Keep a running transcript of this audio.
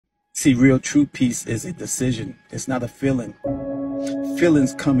See, real true peace is a decision. It's not a feeling.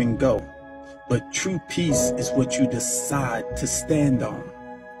 Feelings come and go. But true peace is what you decide to stand on.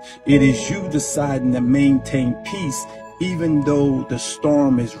 It is you deciding to maintain peace even though the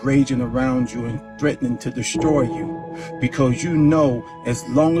storm is raging around you and threatening to destroy you. Because you know as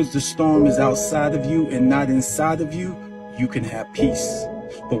long as the storm is outside of you and not inside of you, you can have peace.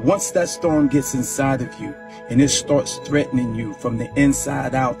 But once that storm gets inside of you and it starts threatening you from the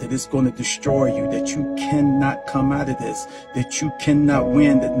inside out, that it's going to destroy you, that you cannot come out of this, that you cannot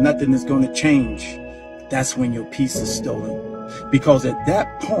win, that nothing is going to change, that's when your peace is stolen. Because at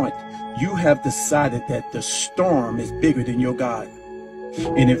that point, you have decided that the storm is bigger than your God.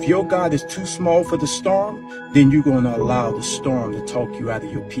 And if your God is too small for the storm, then you're going to allow the storm to talk you out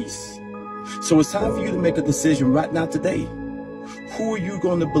of your peace. So it's time for you to make a decision right now today. Who are you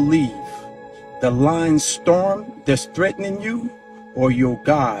going to believe? The lying storm that's threatening you, or your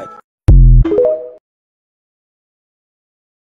God